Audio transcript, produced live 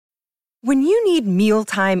When you need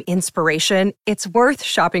mealtime inspiration, it's worth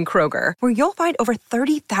shopping Kroger, where you'll find over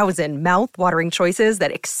 30,000 mouth-watering choices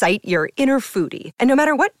that excite your inner foodie. And no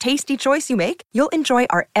matter what tasty choice you make, you'll enjoy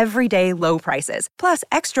our everyday low prices, plus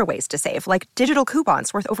extra ways to save, like digital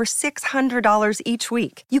coupons worth over $600 each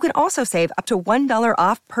week. You can also save up to $1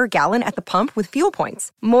 off per gallon at the pump with fuel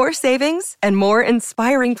points. More savings and more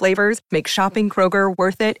inspiring flavors make shopping Kroger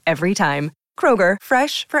worth it every time. Kroger,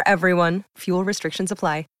 fresh for everyone. Fuel restrictions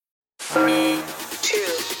apply. 3, 2,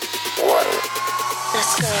 1.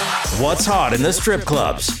 Let's go. What's hot in the strip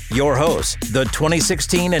clubs? Your hosts, the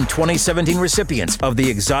 2016 and 2017 recipients of the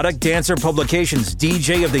Exotic Dancer Publications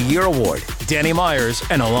DJ of the Year Award, Danny Myers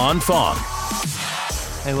and Alon Fong.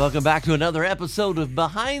 Hey, welcome back to another episode of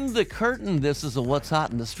Behind the Curtain. This is a What's Hot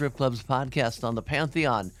in the Strip Clubs podcast on the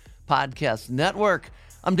Pantheon Podcast Network.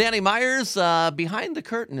 I'm Danny Myers. Behind the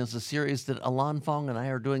Curtain is a series that Alon Fong and I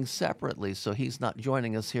are doing separately, so he's not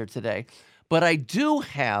joining us here today. But I do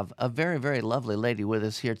have a very, very lovely lady with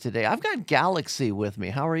us here today. I've got Galaxy with me.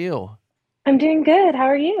 How are you? I'm doing good. How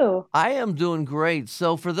are you? I am doing great.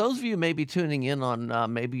 So for those of you maybe tuning in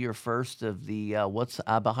on maybe your first of the What's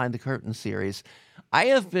Behind the Curtain series, I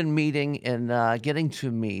have been meeting and getting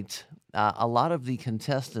to meet a lot of the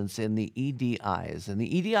contestants in the EDIs. And the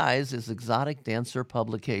EDIs is Exotic Dancer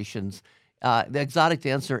Publications, the Exotic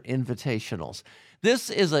Dancer Invitationals. This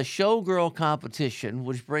is a showgirl competition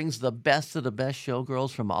which brings the best of the best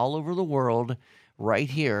showgirls from all over the world right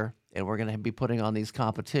here. And we're going to be putting on these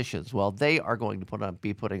competitions. Well, they are going to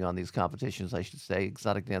be putting on these competitions, I should say.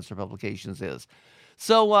 Exotic Dancer Publications is.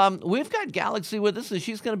 So we've got Galaxy with us, and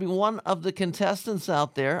she's going to be one of the contestants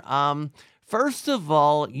out there. First of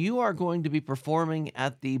all, you are going to be performing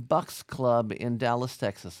at the Bucks Club in Dallas,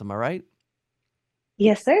 Texas. Am I right?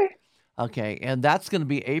 Yes, sir. Okay, and that's going to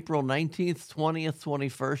be April 19th, 20th,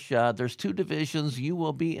 21st. There's two divisions. You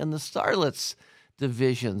will be in the Starlets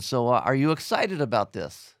division. So are you excited about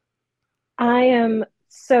this? I am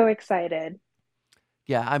so excited.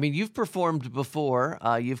 Yeah, I mean, you've performed before.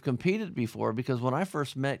 You've competed before, because when I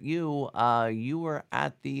first met you, you were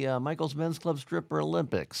at the Michael's Men's Club Stripper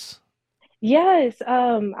Olympics. Yes,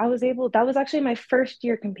 that was actually my first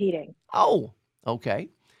year competing. Oh, okay.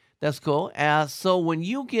 That's cool. So when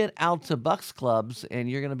you get out to Bucks Clubs and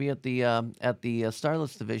you're going to be at the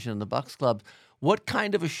Starlets division in the Bucks Club, what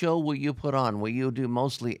kind of a show will you put on? Will you do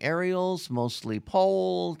mostly aerials, mostly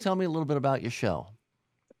pole? Tell me a little bit about your show.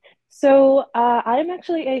 So I'm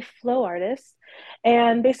actually a flow artist,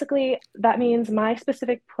 and basically that means my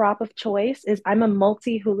specific prop of choice is I'm a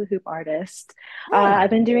multi hula hoop artist. I've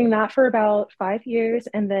been doing that for about 5 years,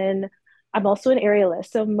 and then I'm also an aerialist.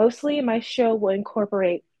 So mostly my show will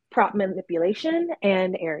incorporate prop manipulation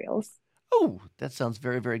and aerials. Oh, that sounds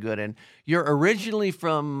very, very good. And you're originally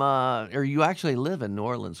from, or you actually live in New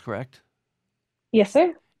Orleans, correct? Yes,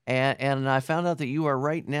 sir. And I found out that you are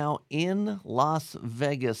right now in Las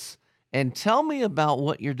Vegas. And tell me about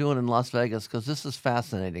what you're doing in Las Vegas, because this is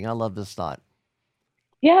fascinating. I love this thought.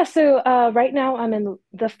 Yeah, so right now I'm in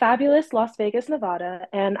the fabulous Las Vegas, Nevada,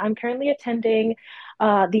 and I'm currently attending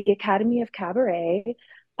the Academy of Cabaret.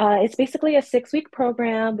 It's basically a 6-week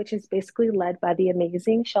program, which is basically led by the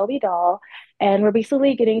amazing Shelby Dahl. And we're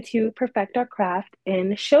basically getting to perfect our craft in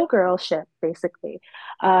showgirlship, basically.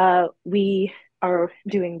 We are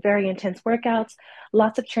doing very intense workouts,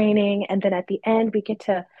 lots of training, and then at the end, we get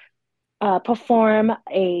to perform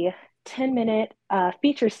a 10-minute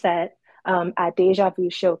feature set at Deja Vu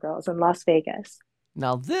Showgirls in Las Vegas.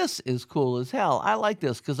 Now, this is cool as hell. I like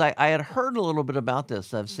this because I had heard a little bit about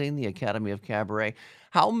this. I've seen the Academy of Cabaret.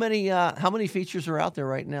 How many features are out there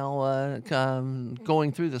right now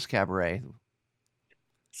going through this cabaret?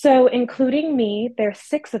 So, including me, there's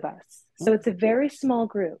 6 of us. So it's a very small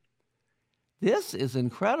group. This is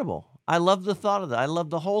incredible. I love the thought of that. I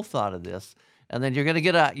love the whole thought of this. And then you're going to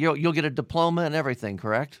get you'll get a diploma and everything,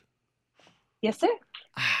 correct? Yes, sir.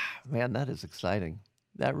 Man, that is exciting.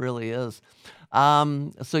 That really is.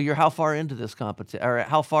 So you're how far into this competition, or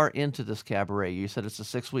how far into this cabaret? You said it's a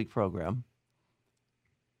 6-week program.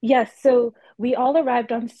 Yes, so we all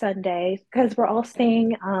arrived on Sunday because we're all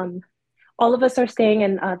staying, all of us are staying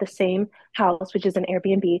in the same house, which is an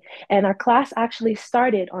Airbnb, and our class actually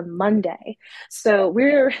started on Monday. So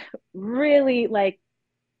we're really like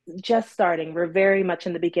just starting. We're very much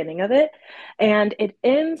in the beginning of it, and it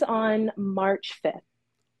ends on March 5th.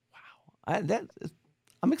 Wow.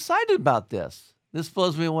 I'm excited about this. This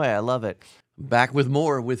blows me away. I love it. Back with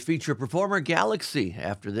more with feature performer Galaxy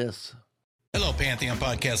after this. Hello, Pantheon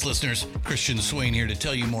Podcast listeners. Christian Swain here to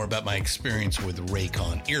tell you more about my experience with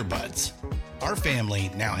Raycon earbuds. Our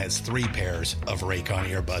family now has 3 pairs of Raycon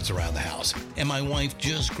earbuds around the house, and my wife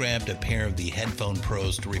just grabbed a pair of the Headphone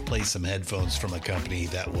Pros to replace some headphones from a company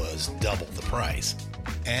that was double the price.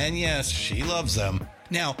 And yes, she loves them.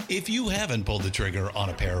 Now, if you haven't pulled the trigger on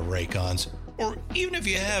a pair of Raycons, or even if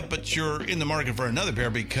you have, but you're in the market for another pair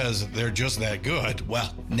because they're just that good,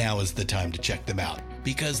 well, now is the time to check them out,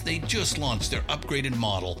 because they just launched their upgraded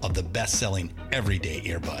model of the best-selling everyday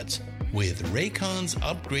earbuds. With Raycon's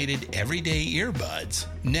upgraded everyday earbuds,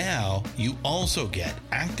 now you also get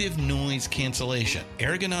active noise cancellation,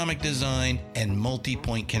 ergonomic design, and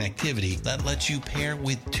multi-point connectivity that lets you pair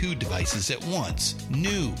with 2 devices at once.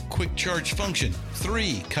 New quick charge function,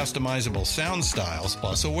 3 customizable sound styles,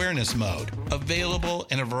 plus awareness mode. Available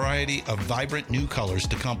in a variety of vibrant new colors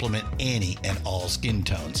to complement any and all skin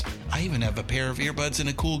tones. I even have a pair of earbuds in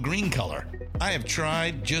a cool green color. I have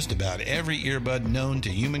tried just about every earbud known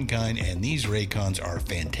to humankind, and these Raycons are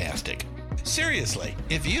fantastic. Seriously,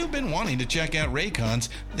 if you've been wanting to check out Raycons,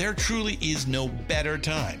 there truly is no better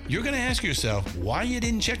time. You're going to ask yourself why you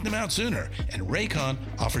didn't check them out sooner, and Raycon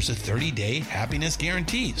offers a 30-day happiness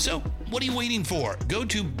guarantee. So what are you waiting for? Go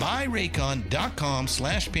to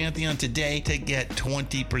buyraycon.com/Pantheon today to get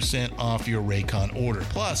 20% off your Raycon order,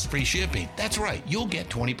 plus free shipping. That's right, you'll get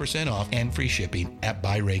 20% off and free shipping at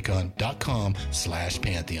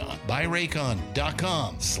buyraycon.com/Pantheon.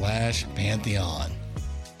 buyraycon.com/Pantheon.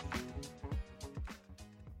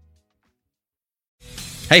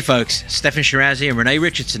 Hey folks, Stefan Shirazi and Renee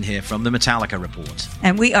Richardson here from the Metallica Report.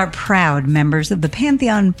 And we are proud members of the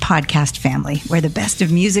Pantheon podcast family, where the best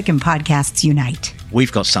of music and podcasts unite.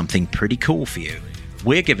 We've got something pretty cool for you.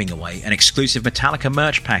 We're giving away an exclusive Metallica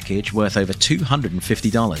merch package worth over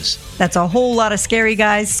 $250. That's a whole lot of Scary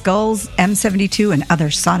Guys, Skulls, M72, and other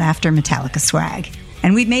sought-after Metallica swag.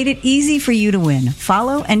 And we've made it easy for you to win.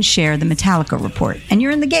 Follow and share the Metallica Report, and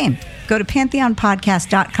you're in the game. Go to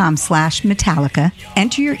pantheonpodcast.com/Metallica,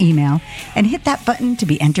 enter your email, and hit that button to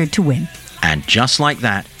be entered to win. And just like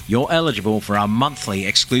that, you're eligible for our monthly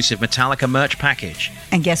exclusive Metallica merch package.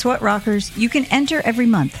 And guess what, rockers? You can enter every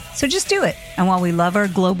month, so just do it. And while we love our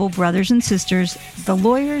global brothers and sisters, the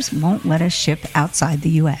lawyers won't let us ship outside the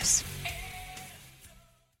U.S.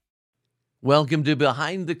 Welcome to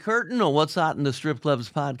Behind the Curtain on What's Hot in the Strip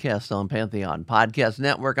Clubs podcast on Pantheon Podcast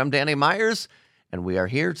Network. I'm Danny Myers, and we are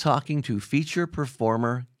here talking to feature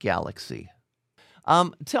performer Galaxy.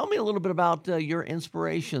 Tell me a little bit about your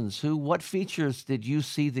inspirations. What features did you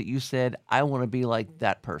see that you said, I want to be like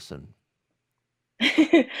that person?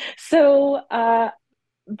 So,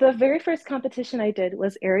 the very first competition I did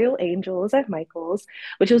was Aerial Angels at Michael's,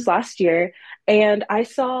 which was last year. And I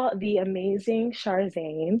saw the amazing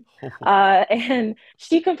Charzane, and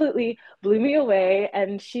she completely blew me away.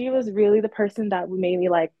 And she was really the person that made me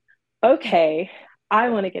like, okay, I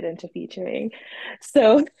want to get into featuring.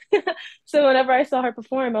 So, so whenever I saw her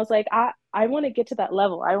perform, I was like, I want to get to that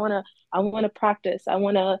level. I want to practice. I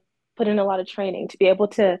want to put in a lot of training to be able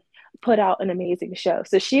to put out an amazing show.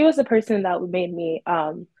 So she was the person that made me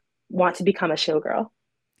want to become a showgirl.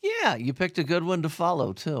 Yeah, you picked a good one to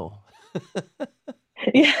follow too.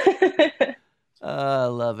 Yeah. I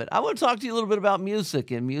love it. I want to talk to you a little bit about music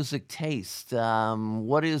and music taste.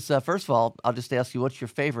 What is, first of all, I'll just ask you, what's your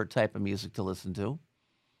favorite type of music to listen to?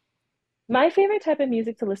 My favorite type of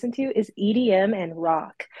music to listen to is EDM and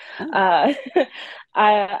rock.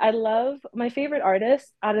 I love, my favorite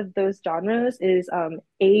artist out of those genres is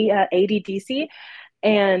ADDC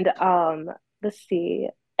and let's see,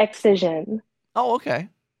 Excision. Oh, okay.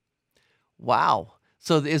 Wow.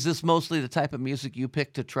 So is this mostly the type of music you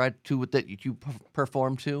pick to try to that you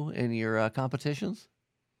perform to in your competitions?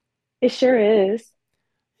 It sure is.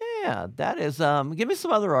 Yeah, that is. Give me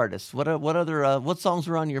some other artists. What other what songs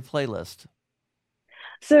are on your playlist?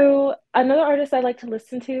 So another artist I like to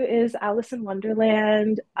listen to is Alice in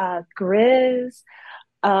Wonderland, Grizz.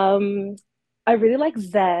 I really like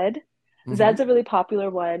Zed. Mhm. Zed's a really popular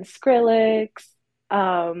one. Skrillex.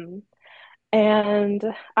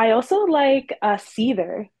 And I also like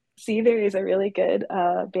Seether. Seether is a really good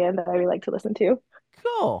band that I really like to listen to.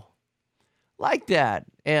 Cool. Like that.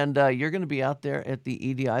 And you're going to be out there at the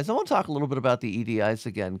EDIs. I want to talk a little bit about the EDIs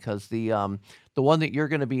again, because the one that you're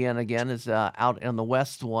going to be in again is out on the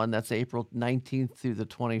West one. That's April 19th through the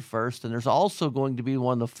 21st. And there's also going to be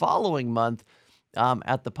one the following month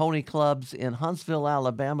at the Pony Clubs in Huntsville,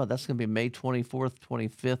 Alabama. That's going to be May 24th,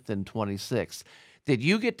 25th, and 26th. Did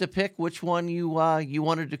you get to pick which one you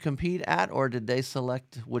wanted to compete at, or did they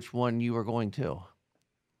select which one you were going to?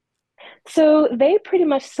 So they pretty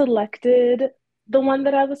much selected the one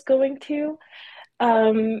that I was going to,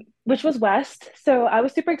 which was West. So I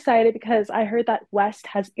was super excited because I heard that West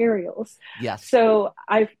has aerials. Yes. So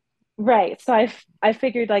I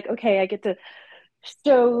figured like, okay, I get to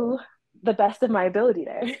show the best of my ability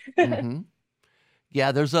there. Mm-hmm.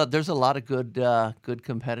 Yeah, there's a lot of good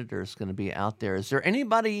competitors going to be out there. Is there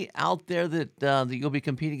anybody out there that you'll be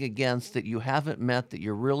competing against that you haven't met that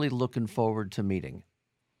you're really looking forward to meeting?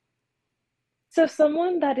 So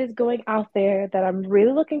someone that is going out there that I'm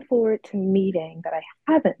really looking forward to meeting that I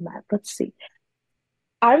haven't met, let's see.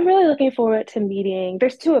 I'm really looking forward to meeting,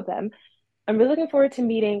 there's two of them. I'm really looking forward to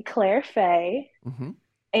meeting Claire Faye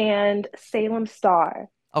and Salem Star.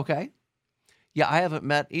 Okay. Yeah, I haven't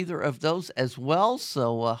met either of those as well,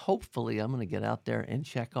 so hopefully I'm going to get out there and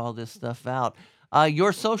check all this stuff out.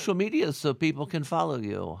 Your social media so people can follow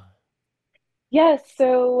you. Yes,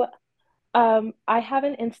 so I have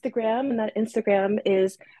an Instagram, and that Instagram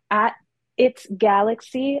is at It's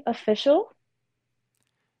Galaxy Official.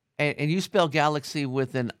 And you spell Galaxy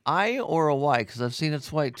with an I or a Y? Because I've seen it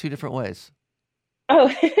spelled two different ways. Oh,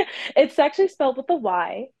 it's actually spelled with a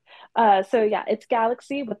Y. So yeah, it's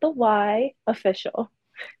Galaxy with the Y Official.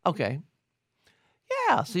 Okay.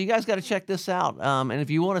 Yeah, so you guys got to check this out. And if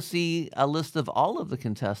you want to see a list of all of the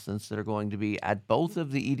contestants that are going to be at both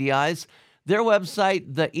of the EDIs, their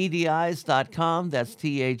website, theedis.com. That's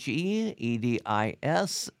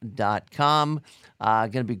THEEDIS.com.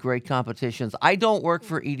 Going to be great competitions. I don't work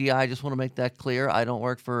for EDI. I just want to make that clear. I don't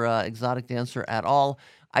work for Exotic Dancer at all.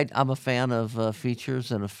 I'm a fan of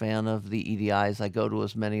features and a fan of the EDIs. I go to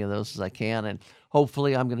as many of those as I can, and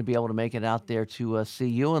hopefully I'm going to be able to make it out there to see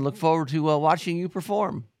you and look forward to watching you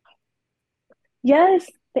perform. Yes,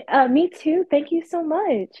 me too. Thank you so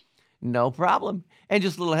much. No problem. And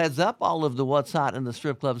just a little heads up, all of the What's Hot in the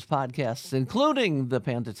Strip Clubs podcasts, including the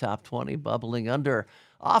Panda Top 20, Bubbling Under,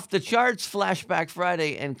 Off the Charts, Flashback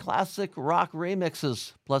Friday, and Classic Rock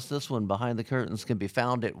Remixes, plus this one, Behind the Curtains, can be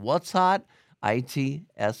found at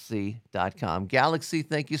what'shotitsc.com. Galaxy,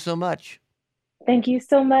 thank you so much. Thank you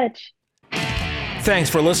so much. Thanks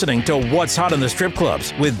for listening to What's Hot in the Strip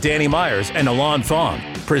Clubs with Danny Myers and Alon Fong.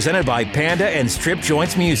 Presented by Panda and Strip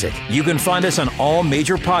Joints Music. You can find us on all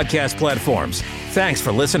major podcast platforms. Thanks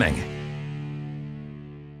for listening.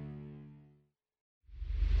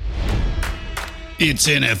 It's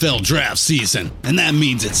NFL draft season, and that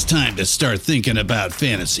means it's time to start thinking about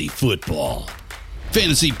fantasy football.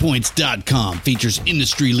 FantasyPoints.com features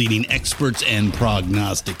industry-leading experts and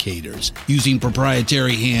prognosticators using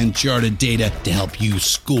proprietary hand-charted data to help you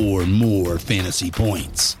score more fantasy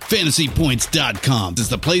points. FantasyPoints.com is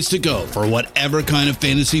the place to go for whatever kind of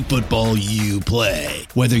fantasy football you play.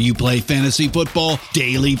 Whether you play fantasy football,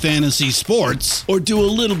 daily fantasy sports, or do a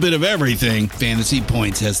little bit of everything, Fantasy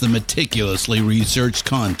Points has the meticulously researched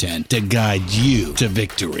content to guide you to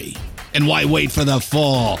victory. And why wait for the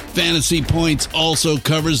fall? Fantasy Points also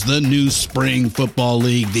covers the new spring football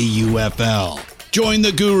league, the UFL. Join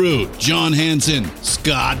the guru, John Hansen,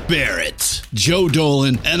 Scott Barrett, Joe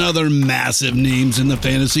Dolan, and other massive names in the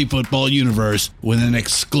fantasy football universe with an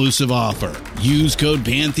exclusive offer. Use code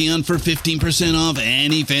Pantheon for 15% off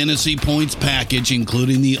any Fantasy Points package,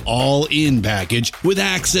 including the all-in package, with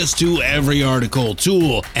access to every article,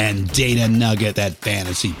 tool, and data nugget that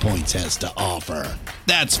Fantasy Points has to offer.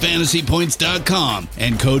 That's FantasyPoints.com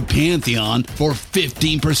and code Pantheon for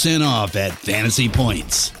 15% off at Fantasy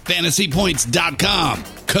Points. FantasyPoints.com,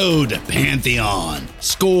 code Pantheon.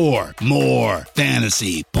 Score more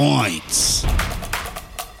fantasy points.